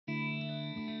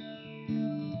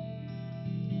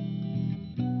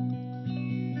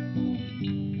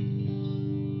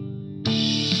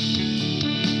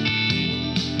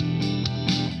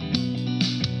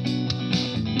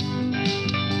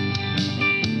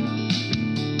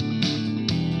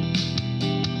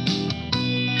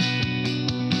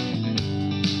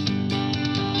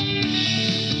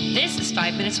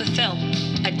5 Minutes with Phil,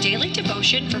 a daily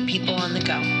devotion for people on the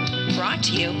go. Brought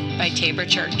to you by Tabor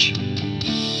Church.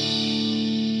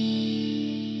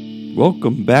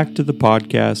 Welcome back to the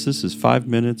podcast. This is 5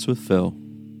 Minutes with Phil.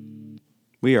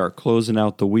 We are closing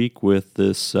out the week with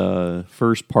this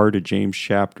first part of James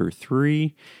chapter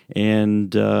 3,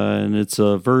 and it's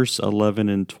verse 11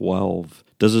 and 12.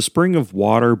 Does a spring of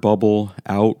water bubble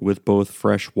out with both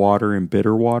fresh water and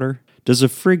bitter water? Does a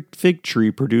fig tree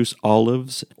produce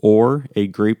olives or a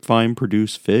grapevine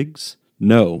produce figs?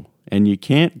 No, and you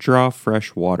can't draw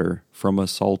fresh water from a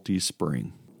salty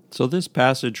spring. So this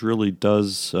passage really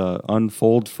does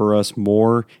unfold for us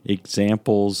more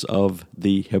examples of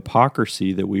the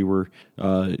hypocrisy that we were,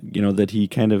 that he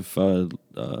kind of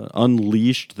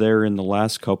unleashed there in the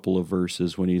last couple of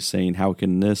verses when he's saying, how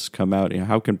can this come out?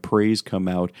 How can praise come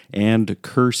out and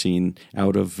cursing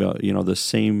out of, the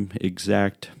same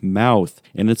exact mouth?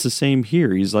 And it's the same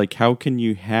here. He's like, how can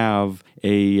you have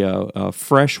a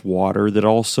fresh water that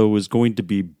also is going to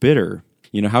be bitter?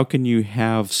 How can you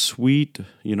have sweet,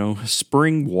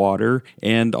 spring water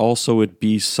and also it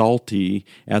be salty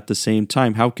at the same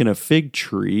time? How can a fig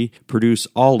tree produce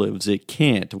olives? It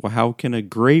can't. Well, how can a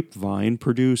grapevine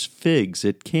produce figs?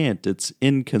 It can't. It's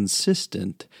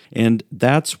inconsistent. And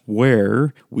that's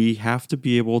where we have to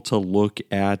be able to look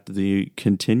at the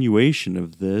continuation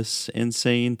of this and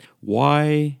saying,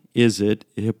 why is it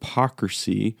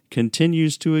hypocrisy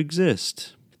continues to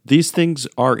exist? These things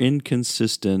are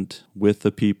inconsistent with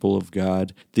the people of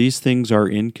God. These things are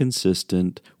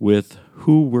inconsistent with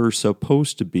who we're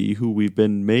supposed to be, who we've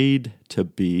been made to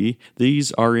be.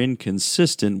 These are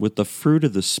inconsistent with the fruit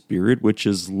of the Spirit, which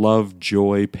is love,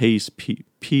 joy, peace,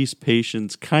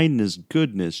 patience, kindness,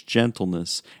 goodness,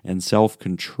 gentleness, and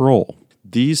self-control.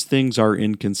 These things are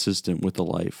inconsistent with the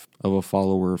life of a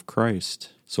follower of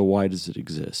Christ. So why does it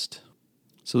exist?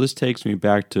 So this takes me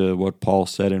back to what Paul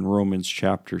said in Romans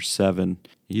chapter 7.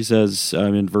 He says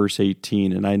in verse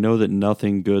 18, "And I know that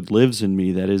nothing good lives in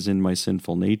me, that is in my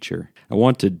sinful nature. I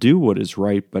want to do what is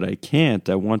right, but I can't.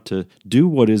 I want to do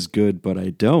what is good, but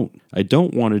I don't. I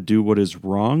don't want to do what is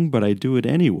wrong, but I do it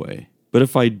anyway. But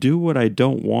if I do what I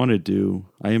don't want to do,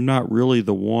 I am not really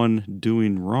the one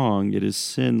doing wrong. It is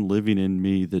sin living in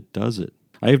me that does it.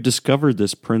 I have discovered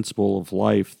this principle of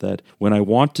life that when I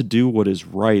want to do what is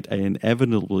right, I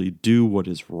inevitably do what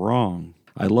is wrong.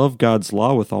 I love God's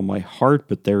law with all my heart,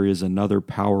 but there is another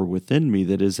power within me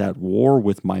that is at war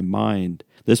with my mind.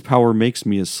 This power makes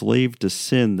me a slave to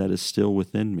sin that is still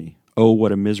within me. Oh,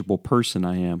 what a miserable person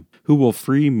I am. Who will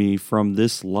free me from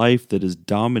this life that is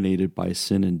dominated by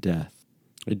sin and death?"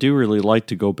 I do really like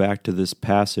to go back to this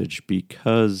passage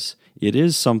because it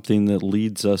is something that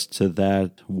leads us to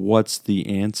that, what's the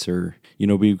answer?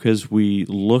 Because we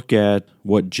look at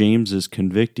what James is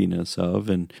convicting us of,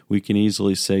 and we can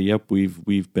easily say, yep,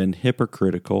 we've been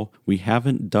hypocritical. We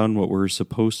haven't done what we're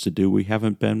supposed to do. We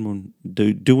haven't been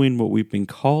doing what we've been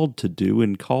called to do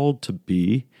and called to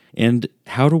be. And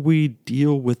how do we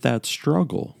deal with that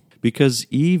struggle? Because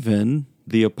even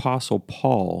the Apostle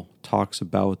Paul talks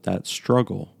about that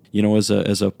struggle.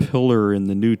 As a pillar in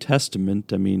the New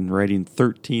Testament, writing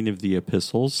 13 of the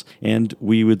epistles, and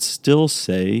we would still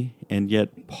say, and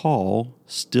yet Paul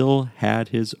still had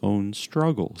his own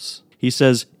struggles. He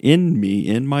says, in me,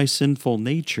 in my sinful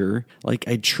nature,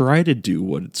 I try to do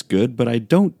what's good, but I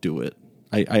don't do it.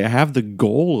 I have the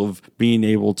goal of being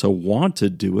able to want to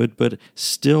do it, but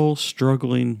still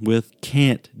struggling with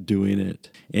can't doing it.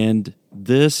 And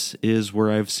this is where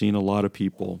I've seen a lot of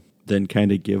people then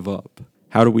kind of give up.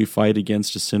 How do we fight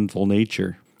against a sinful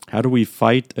nature? How do we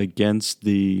fight against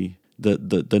the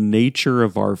nature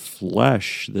of our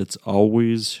flesh that's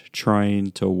always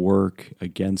trying to work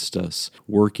against us,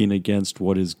 working against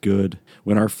what is good?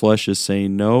 When our flesh is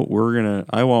saying, no,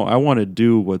 I want to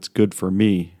do what's good for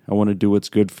me. I want to do what's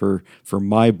good for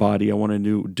my body. I want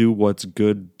to do what's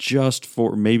good just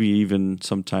for maybe even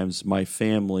sometimes my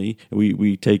family.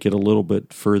 We take it a little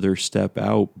bit further step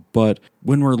out. But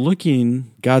when we're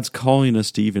looking, God's calling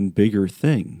us to even bigger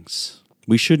things.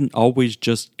 We shouldn't always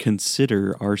just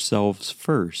consider ourselves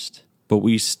first, but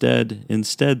we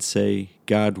instead say,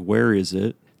 God, where is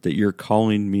it that you're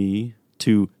calling me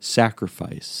to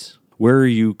sacrifice? Where are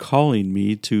you calling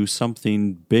me to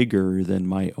something bigger than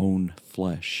my own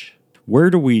flesh? Where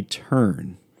do we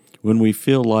turn when we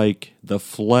feel like the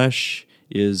flesh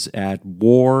is at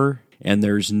war and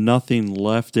there's nothing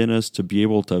left in us to be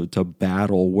able to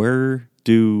battle? Where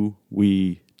do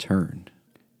we turn?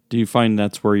 Do you find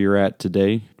that's where you're at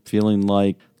today? Feeling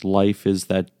like life is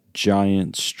that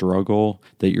giant struggle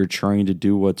that you're trying to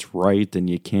do what's right and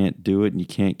you can't do it and you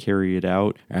can't carry it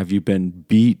out? Have you been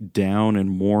beat down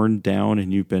and worn down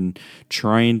and you've been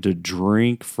trying to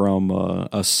drink from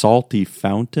a salty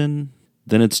fountain?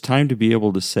 Then it's time to be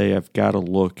able to say, I've got to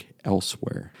look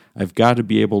elsewhere. I've got to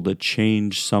be able to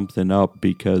change something up,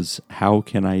 because how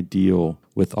can I deal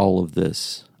with all of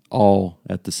this all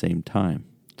at the same time?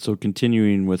 So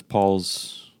continuing with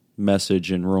Paul's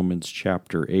message in Romans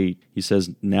chapter 8, he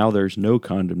says, now there's no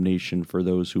condemnation for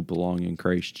those who belong in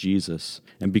Christ Jesus.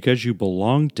 And because you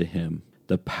belong to him,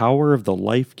 the power of the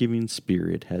life-giving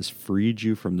Spirit has freed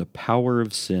you from the power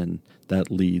of sin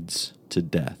that leads to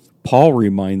death. Paul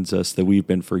reminds us that we've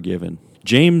been forgiven.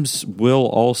 James will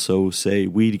also say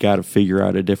we got to figure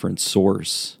out a different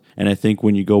source. And I think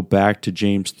when you go back to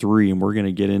James 3, and we're going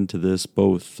to get into this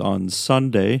both on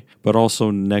Sunday, but also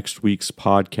next week's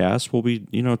podcast, we'll be,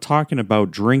 talking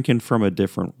about drinking from a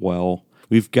different well.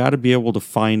 We've got to be able to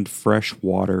find fresh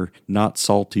water, not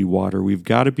salty water. We've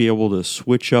got to be able to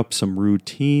switch up some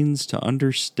routines to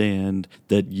understand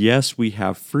that, yes, we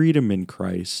have freedom in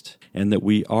Christ and that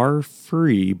we are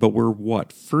free, but we're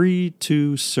what? Free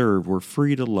to serve. We're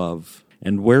free to love.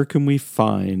 And where can we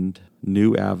find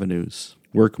new avenues?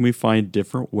 Where can we find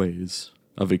different ways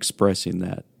of expressing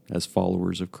that as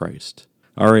followers of Christ?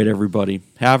 All right, everybody,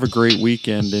 have a great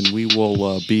weekend, and we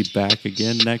will be back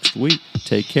again next week.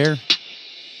 Take care.